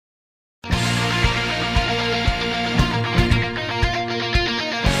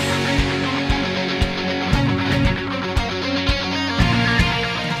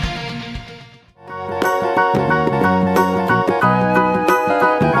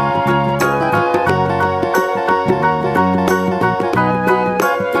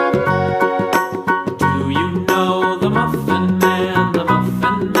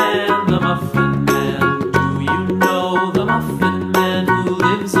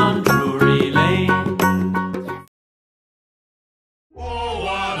on Drury Lane. Oh,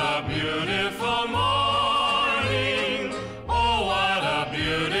 what a beautiful morning. Oh, what a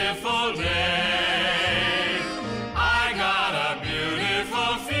beautiful day. I got a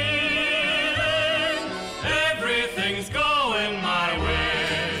beautiful feeling. Everything's going my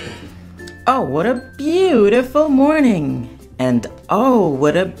way. Oh, what a beautiful morning. And oh,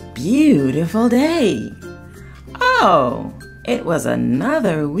 what a beautiful day. Oh, it was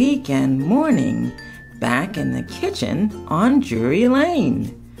another weekend morning back in the kitchen on Drury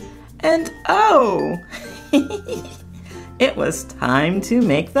Lane. And oh, it was time to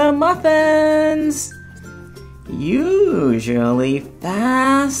make the muffins. Usually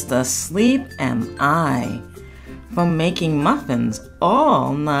fast asleep am I from making muffins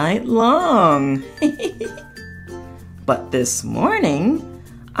all night long. But this morning,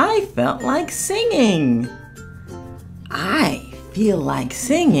 I felt like singing. I feel like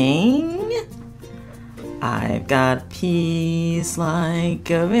singing. I've got peace like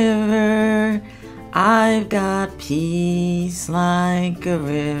a river. I've got peace like a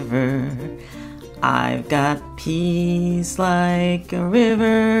river. I've got peace like a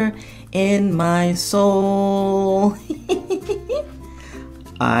river in my soul.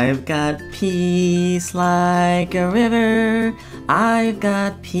 I've got peace like a river. I've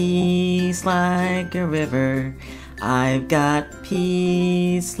got peace like a river. I've got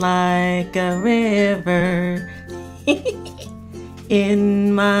peace like a river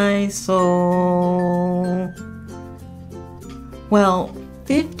in my soul. Well,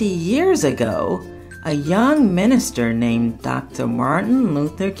 50 years ago, a young minister named Dr. Martin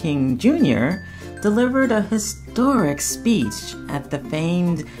Luther King Jr. delivered a historic speech at the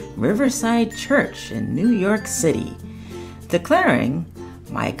famed Riverside Church in New York City, declaring,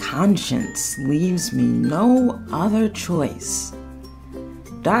 "My conscience leaves me no other choice."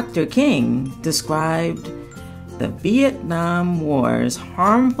 Dr. King described the Vietnam War's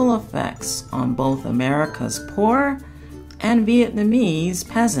harmful effects on both America's poor and Vietnamese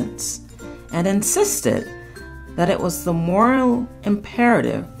peasants, and insisted that it was the moral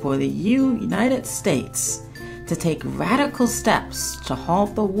imperative for the United States to take radical steps to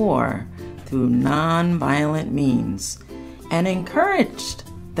halt the war through nonviolent means, and encouraged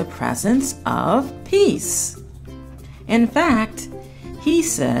the presence of peace. In fact, he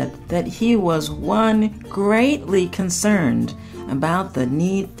said that he was greatly concerned about the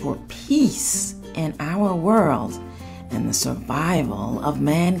need for peace in our world and the survival of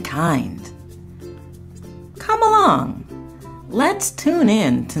mankind. Come along, let's tune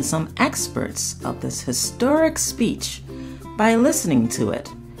in to some experts of this historic speech by listening to it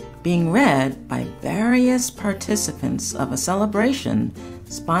being read by various participants of a celebration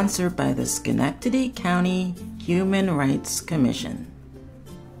sponsored by the Schenectady County Human Rights Commission.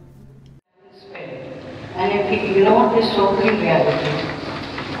 And if we ignore this sobering reality,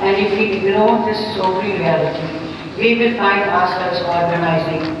 we will find ourselves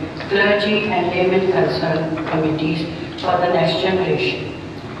organizing clergy and laymen concerned committees for the next generation.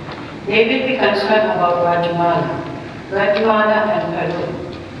 They will be concerned about Guatemala and Peru.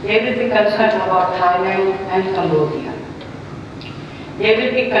 They will be concerned about Thailand and Cambodia. They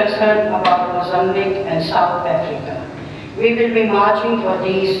will be concerned about Mozambique and South Africa. We will be marching for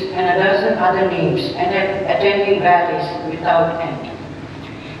these and a dozen other names and attending rallies without end,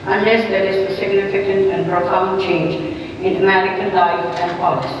 unless there is a significant and profound change in American life and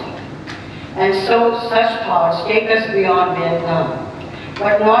policy. And so such thoughts take us beyond Vietnam,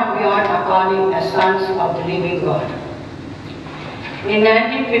 but not beyond our calling as sons of the living God. In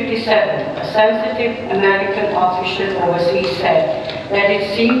 1957, a sensitive American official overseas said that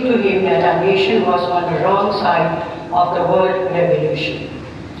it seemed to him that our nation was on the wrong side of the world revolution.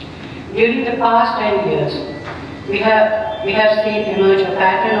 During the past 10 years, we have seen emerge a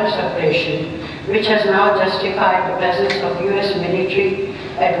pattern of separation which has now justified the presence of US military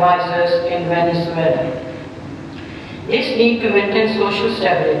advisors in Venezuela. This need to maintain social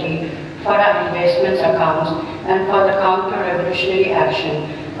stability for our investments accounts and for the counter-revolutionary action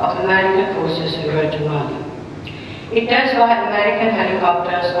of American forces in Guatemala. It tells why American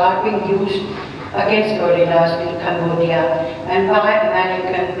helicopters are being used against guerrillas in Cambodia and why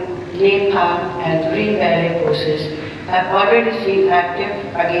American napalm and Green Beret forces have already been active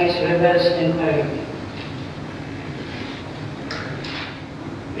against rebels in Peru.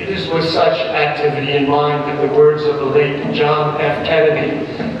 It is with such activity in mind that the words of the late John F. Kennedy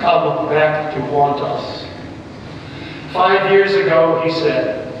come back to haunt us. 5 years ago, he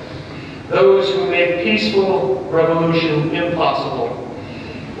said, "Those who make peaceful revolution impossible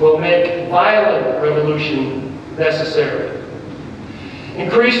will make violent revolution necessary."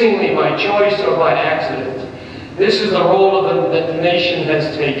 increasingly by choice or by accident. This is the role that the nation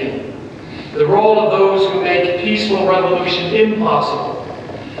has taken. The role of those who make peaceful revolution impossible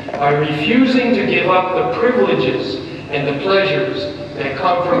by refusing to give up the privileges and the pleasures that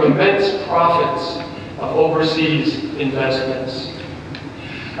come from immense profits of overseas investments.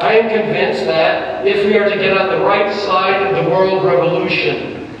 I am convinced that if we are to get on the right side of the world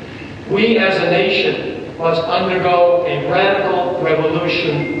revolution, we as a nation must undergo a radical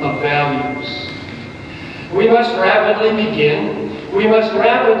revolution of values. We must rapidly begin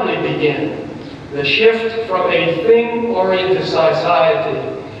the shift from a thing-oriented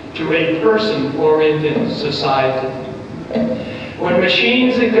society to a person-oriented society. When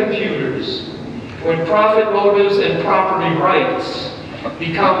machines and computers, when profit motives and property rights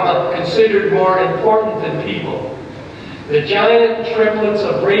become considered more important than people, the giant triplets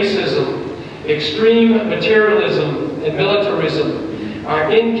of racism, extreme materialism, and militarism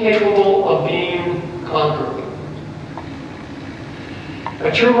are incapable of being conquered.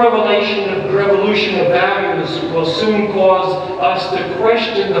 A true revolution of values will soon cause us to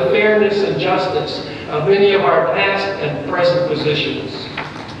question the fairness and justice of many of our past and present positions.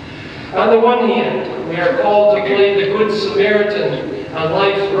 On the one hand, we are called to play the Good Samaritan on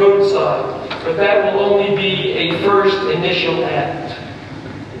life's roadside, but that will only be a first initial act.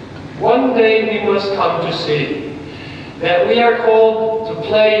 One day we must come to see that we are called to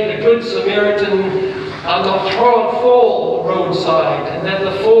play the Good Samaritan on the full roadside, and that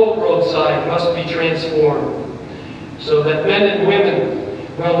the full roadside must be transformed so that men and women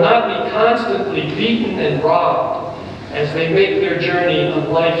will not be constantly beaten and robbed as they make their journey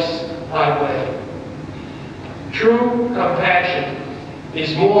on life's highway. True compassion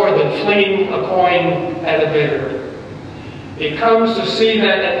is more than flinging a coin at a beggar. It comes to see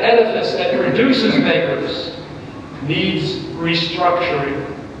that an edifice that produces beggars needs restructuring.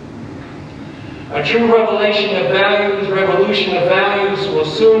 A true revolution of values will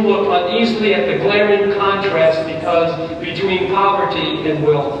soon look uneasily at the glaring contrast between poverty and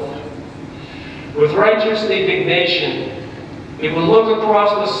wealth. With righteous indignation, it will look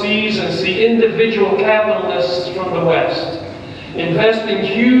across the seas and see individual capitalists from the West investing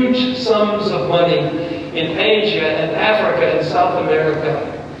huge sums of money in Asia and Africa and South America,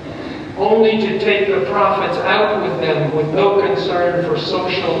 only to take the profits out with them with no concern for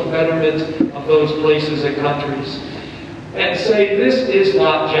social betterment of those places and countries, and say this is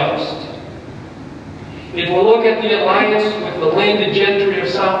not just. It will look at the alliance with the landed gentry of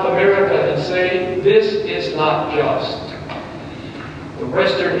South America and say this is not just. The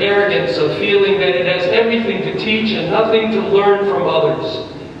Western arrogance of feeling that it has everything to teach and nothing to learn from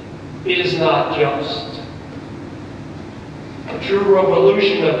others is not just. A true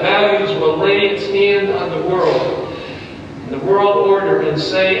revolution of values will lay its hand on the world order, and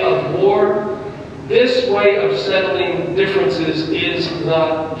say of war, this way of settling differences is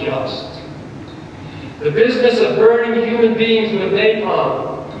not just. The business of burning human beings with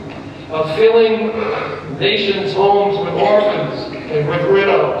napalm, of filling nations' homes with orphans and with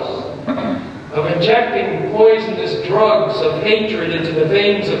widows, of injecting poisonous drugs of hatred into the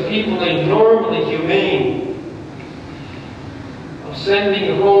veins of people they normally humane, of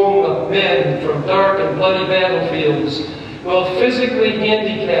sending home men from dark and bloody battlefields, while physically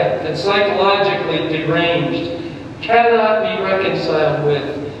handicapped and psychologically deranged, cannot be reconciled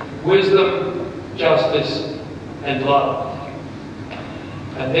with wisdom, justice, and love.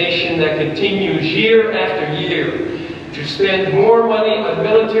 A nation that continues year after year to spend more money on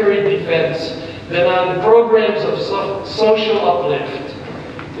military defense than on programs of social uplift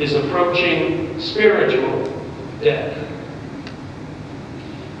is approaching spiritual death.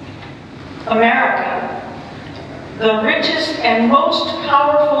 America, the richest and most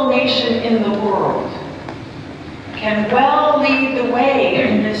powerful nation in the world, can well lead the way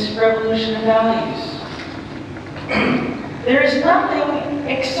in this revolution of values. There is nothing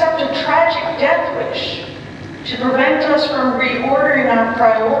except a tragic death wish to prevent us from reordering our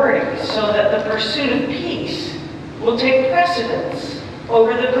priorities so that the pursuit of peace will take precedence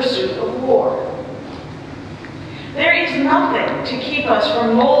over the pursuit of war. There is nothing to keep us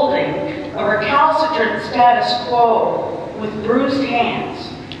from molding a recalcitrant status quo with bruised hands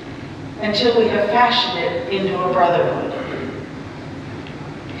until we have fashioned it into a brotherhood.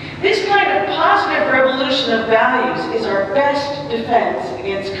 This kind of positive revolution of values is our best defense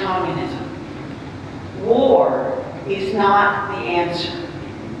against communism. War is not the answer.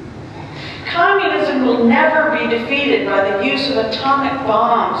 Communism will never be defeated by the use of atomic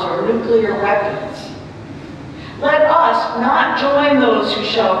bombs or nuclear weapons. Let us not join those who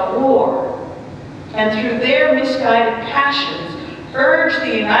shout war, and through their misguided passions, urge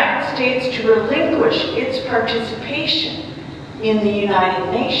the United States to relinquish its participation in the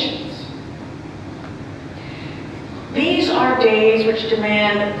United Nations. These are days which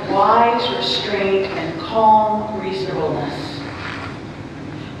demand wise restraint and calm reasonableness.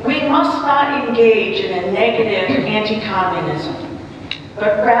 We must not engage in a negative anti-communism,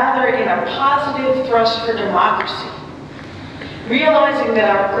 but rather in a positive thrust for democracy, realizing that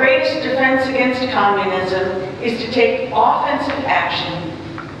our greatest defense against communism is to take offensive action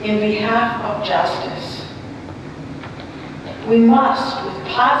in behalf of justice. We must, with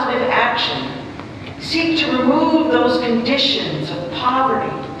positive action, seek to remove those conditions of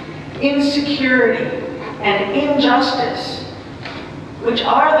poverty, insecurity, and injustice, which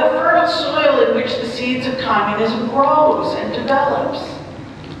are the fertile soil in which the seeds of communism grows and develops.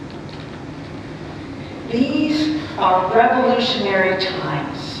 These are revolutionary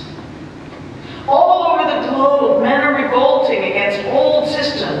times. All over the globe, men are revolting against old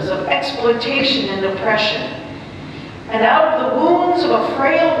systems of exploitation and oppression. And out of the wounds of a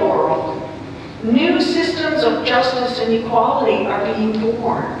frail world, new systems of justice and equality are being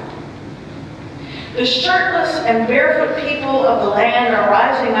born. The shirtless and barefoot people of the land are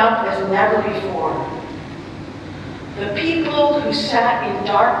rising up as never before. The people who sat in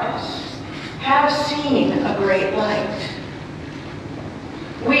darkness have seen a great light.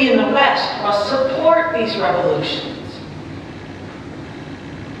 We in the West must support these revolutions.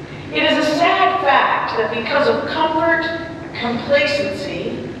 It is a sad fact that because of comfort,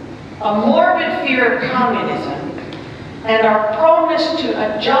 complacency, a morbid fear of communism, and our proneness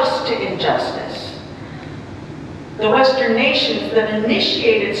to adjust to injustice, the Western nations that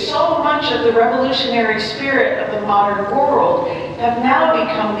initiated so much of the revolutionary spirit of the modern world have now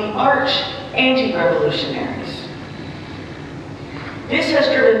become the arch anti-revolutionaries. This has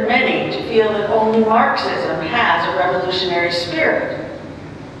driven many to feel that only Marxism has a revolutionary spirit.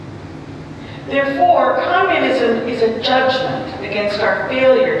 Therefore, communism is a judgment against our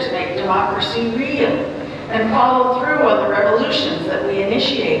failure to make democracy real and follow through on the revolutions that we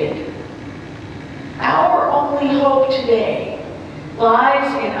initiated. Our only hope today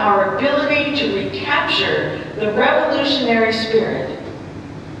lies in our ability to recapture the revolutionary spirit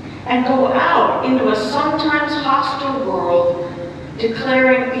and go out into a sometimes hostile world,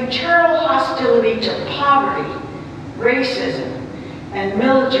 declaring eternal hostility to poverty, racism, and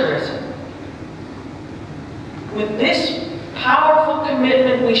militarism. With this powerful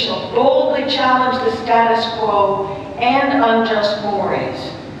commitment, we shall boldly challenge the status quo and unjust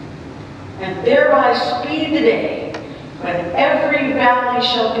mores, and thereby speed the day when every valley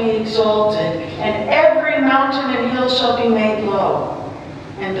shall be exalted, and every mountain and hill shall be made low,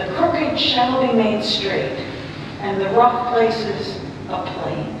 and the crooked shall be made straight, and the rough places a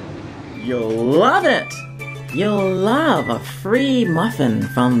plain. You'll love it! You'll love a free muffin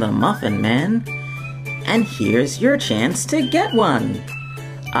from the Muffin Man. And here's your chance to get one.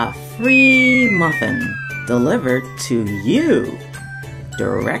 A free muffin delivered to you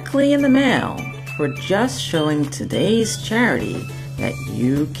directly in the mail for just showing today's charity that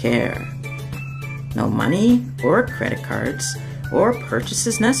you care. No money or credit cards or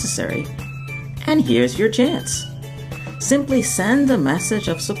purchases necessary. And here's your chance. Simply send a message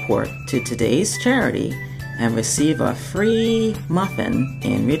of support to today's charity and receive a free muffin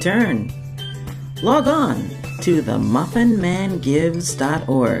in return. Log on to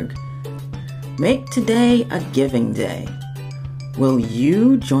themuffinmangives.org. Make today a giving day. Will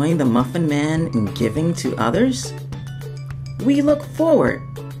you join the Muffin Man in giving to others? We look forward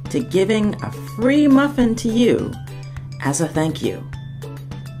to giving a free muffin to you as a thank you.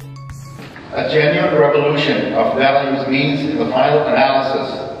 A genuine revolution of values means, in the final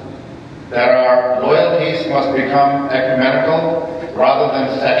analysis, that our loyalties must become ecumenical rather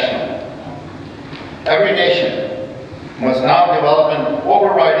than sectional. Every nation must now develop an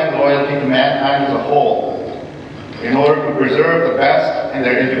overriding loyalty to mankind as a whole in order to preserve the best in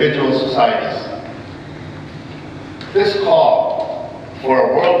their individual societies. This call for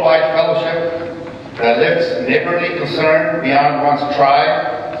a worldwide fellowship that lifts neighborly concern beyond one's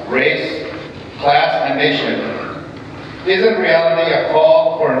tribe, race, class, and nation is in reality a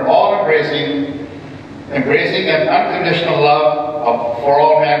call for an all-embracing and unconditional love for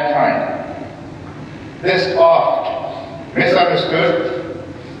all mankind. This oft misunderstood,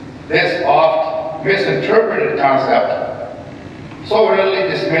 this oft misinterpreted concept, so readily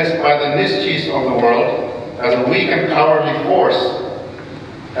dismissed by the niches of the world as a weak and cowardly force,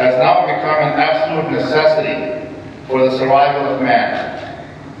 has now become an absolute necessity for the survival of man.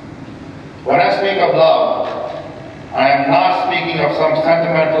 When I speak of love, I am not speaking of some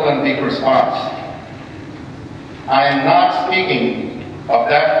sentimental and weak response. I am not speaking of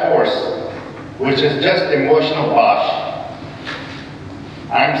that force which is just emotional bosh.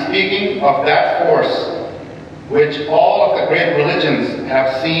 I am speaking of that force which all of the great religions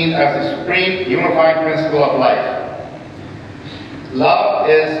have seen as the supreme unifying principle of life. Love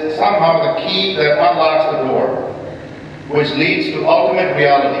is somehow the key that unlocks the door, which leads to ultimate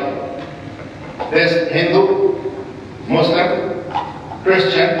reality. This Hindu, Muslim,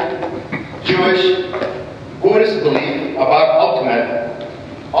 Christian, Jewish, Buddhist belief about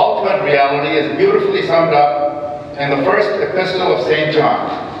ultimate reality is beautifully summed up in the first epistle of St.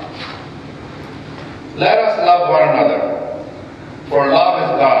 John. Let us love one another, for love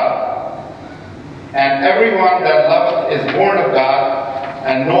is God. And everyone that loveth is born of God,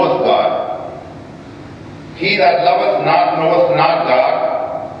 and knoweth God. He that loveth not knoweth not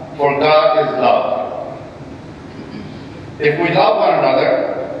God, for God is love. If we love one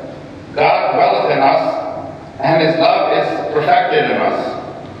another, God dwelleth in us, and His love is perfected in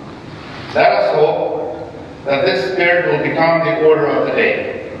us. Let us hope that this spirit will become the order of the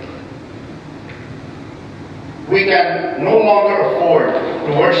day. We can no longer afford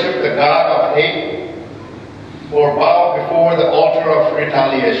to worship the God of hate or bow before the altar of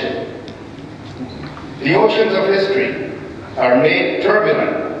retaliation. The oceans of history are made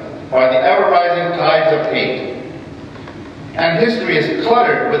turbulent by the ever-rising tides of hate. And history is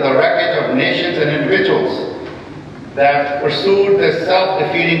cluttered with the wreckage of nations and individuals that pursued this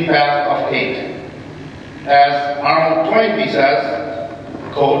self-defeating path of hate. As Arnold Toynbee says,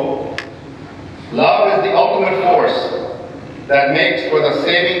 quote, "Love is the ultimate force that makes for the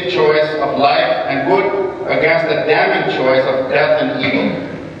saving choice of life and good against the damning choice of death and evil."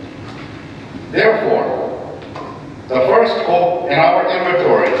 Therefore, the first hope in our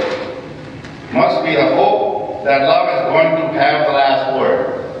inventory must be the hope that love is going to have the last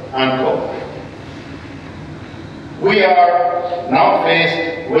word, unquote. We are now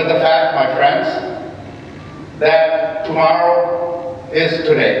faced with the fact, my friends, that tomorrow is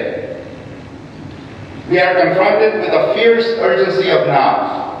today. We are confronted with a fierce urgency of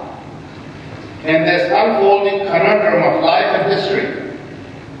now. In this unfolding conundrum of life and history,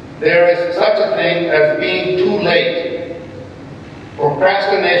 there is such a thing as being too late.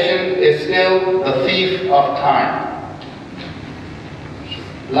 Procrastination is still the thief of time.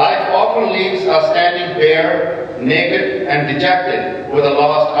 Life often leaves us standing bare, naked, and dejected with a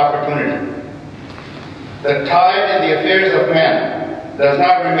lost opportunity. The tide in the affairs of men does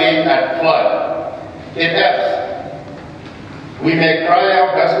not remain at flood. It ebbs. We may cry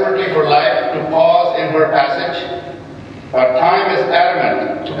out desperately for life to pause in her passage, but time is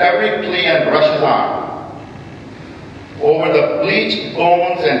adamant to every plea and rushes on. Over the bleached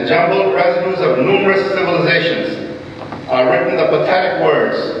bones and jumbled residues of numerous civilizations are written the pathetic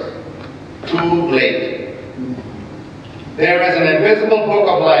words, "Too late." There is an invisible book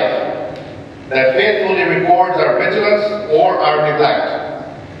of life that faithfully records our vigilance or our neglect.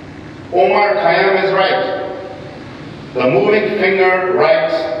 Omar Khayyam is right. The moving finger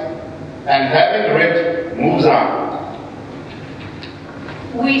writes, and having writ, moves on.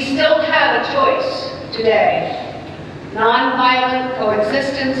 We still have a choice today. Non-violent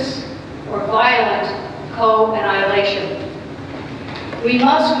coexistence or violent co-annihilation. We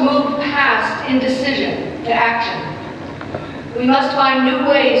must move past indecision to action. We must find new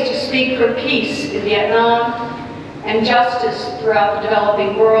ways to speak for peace in Vietnam and justice throughout the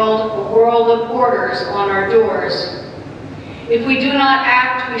developing world, a world of borders on our doors. If we do not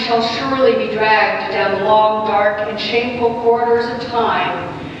act, we shall surely be dragged down the long, dark, and shameful corridors of time,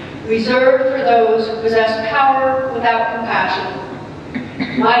 reserved for those who possess power without compassion,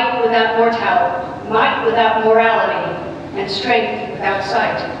 might without morality, and strength without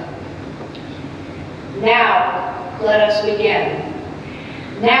sight. Now, let us begin.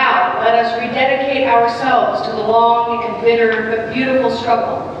 Now, let us rededicate ourselves to the long and bitter but beautiful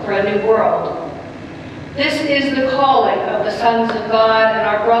struggle for a new world. This is the calling of the sons of God, and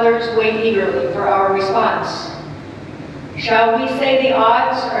our brothers wait eagerly for our response. Shall we say the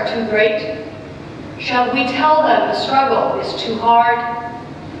odds are too great? Shall we tell them the struggle is too hard?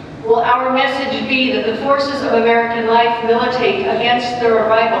 Will our message be that the forces of American life militate against their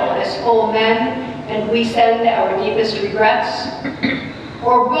arrival as full men, and we send our deepest regrets?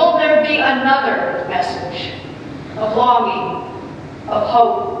 Or will there be another message of longing, of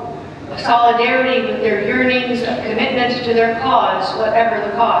hope, of solidarity with their yearnings, of commitment to their cause, whatever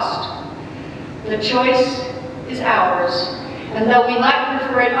the cost? The choice is ours, and though we might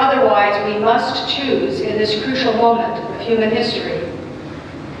prefer it otherwise, we must choose in this crucial moment of human history.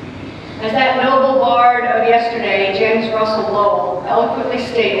 As that noble bard of yesterday, James Russell Lowell, eloquently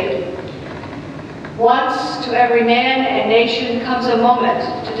stated, Once to every man and nation comes a moment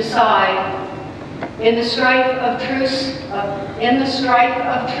to decide, in the strife of truth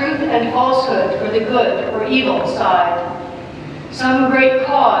and falsehood, for the good or evil side, some great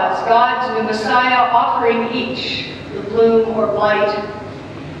cause, God's new Messiah offering each the bloom or blight,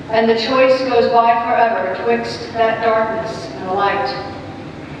 and the choice goes by forever twixt that darkness and the light.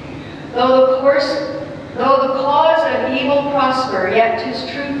 Though the cause of evil prosper, yet his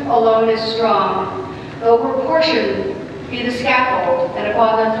truth alone is strong. Though her portion be the scaffold, and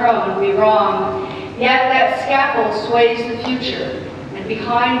upon the throne be wrong, yet that scaffold sways the future, and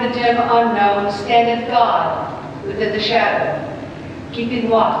behind the dim unknown standeth God within the shadow, keeping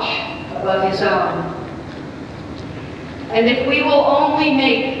watch above his own. And if we will only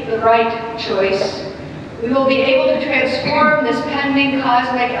make the right choice, we will be able to transform this pending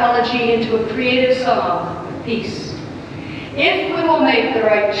cosmic elegy into a creative song of peace. If we will make the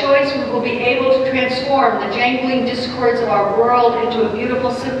right choice, we will be able to transform the jangling discords of our world into a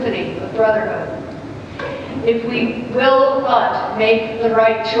beautiful symphony of brotherhood. If we will but make the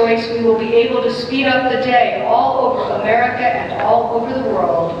right choice, we will be able to speed up the day all over America and all over the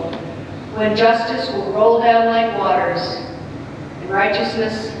world, when justice will roll down like waters and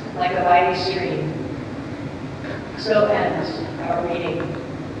righteousness like a mighty stream. So ends our reading.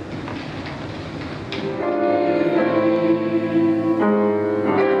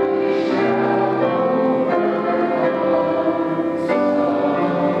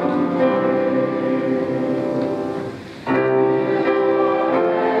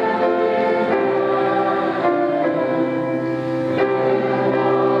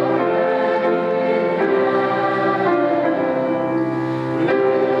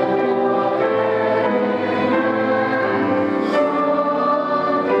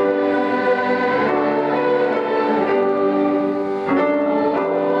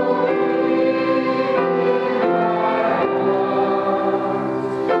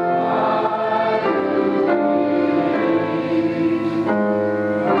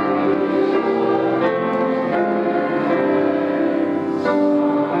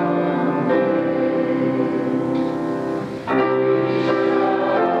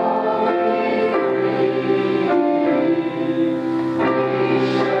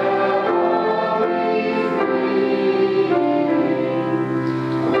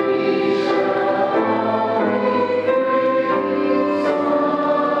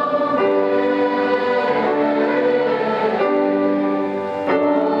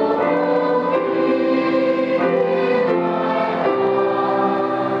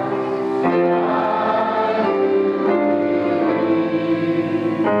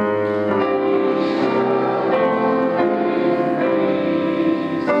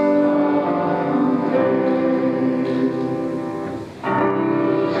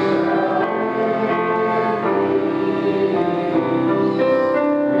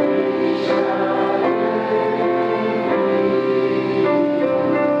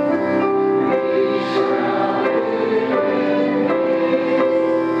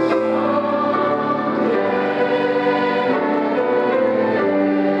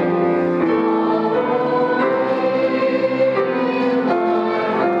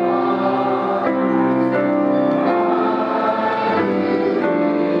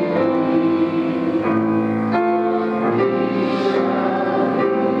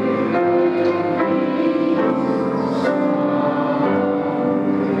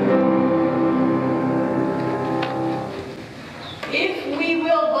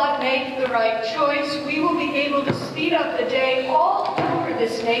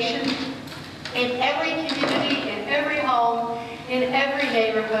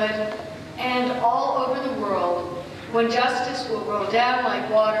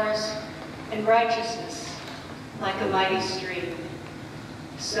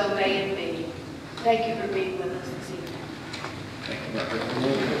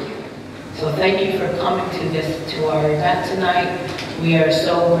 So thank you for coming to our event tonight. We are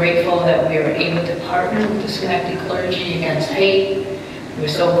so grateful that we are able to partner with the Schenectady Clergy Against Hate. We're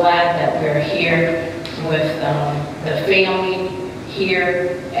so glad that we're here with the family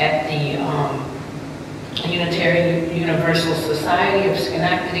here at the Unitarian Universal Society of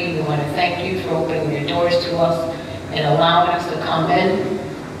Schenectady. We want to thank you for opening your doors to us and allowing us to come in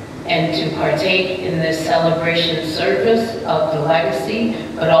and to partake in this celebration service of the legacy,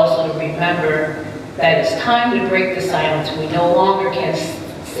 but also to remember that it's time to break the silence. We no longer can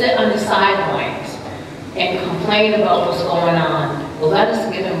sit on the sidelines and complain about what's going on. But let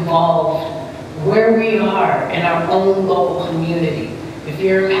us get involved where we are in our own local community. If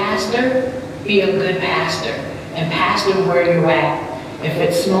you're a pastor, be a good pastor and pastor where you're at. If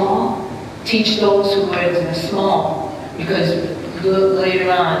it's small, Teach those who are in the small, because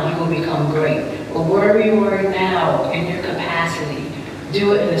later on you will become great. But wherever you are now in your capacity,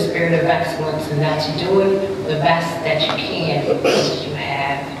 do it in a spirit of excellence, and that's doing the best that you can with what you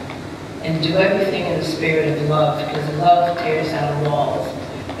have. And do everything in the spirit of love, because love tears down walls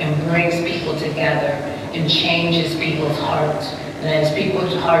and brings people together and changes people's hearts. And as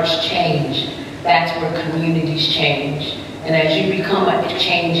people's hearts change, that's where communities change. And as you become a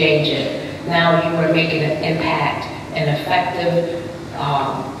change agent, now you are making an impact, an effective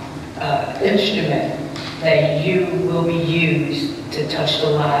instrument that you will be used to touch the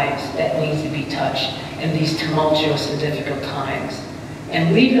lives that needs to be touched in these tumultuous and difficult times.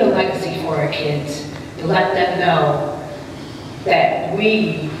 And leave a legacy for our kids to let them know that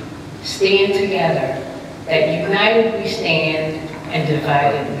we stand together, that united we stand and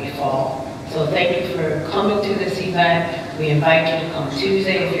divided we fall. So thank you for coming to this event. We invite you to come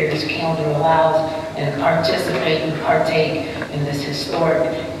Tuesday if your calendar allows and participate and partake in this historic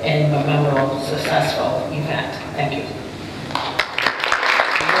and memorable, successful event. Thank you.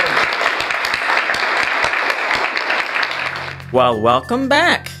 Well, welcome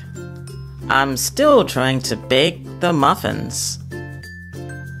back. I'm still trying to bake the muffins.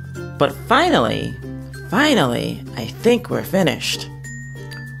 But finally, I think we're finished.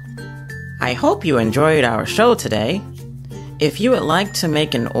 I hope you enjoyed our show today. If you would like to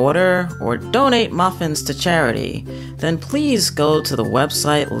make an order or donate muffins to charity, then please go to the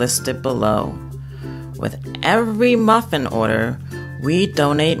website listed below. With every muffin order, we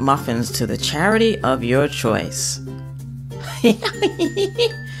donate muffins to the charity of your choice.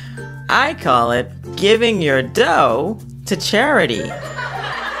 I call it giving your dough to charity.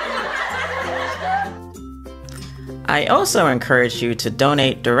 I also encourage you to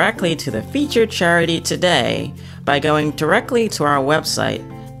donate directly to the featured charity today by going directly to our website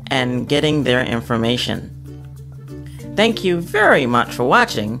and getting their information. Thank you very much for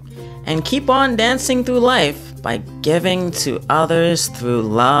watching, and keep on dancing through life by giving to others through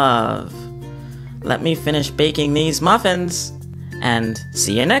love. Let me finish baking these muffins, and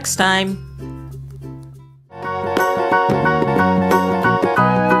see you next time.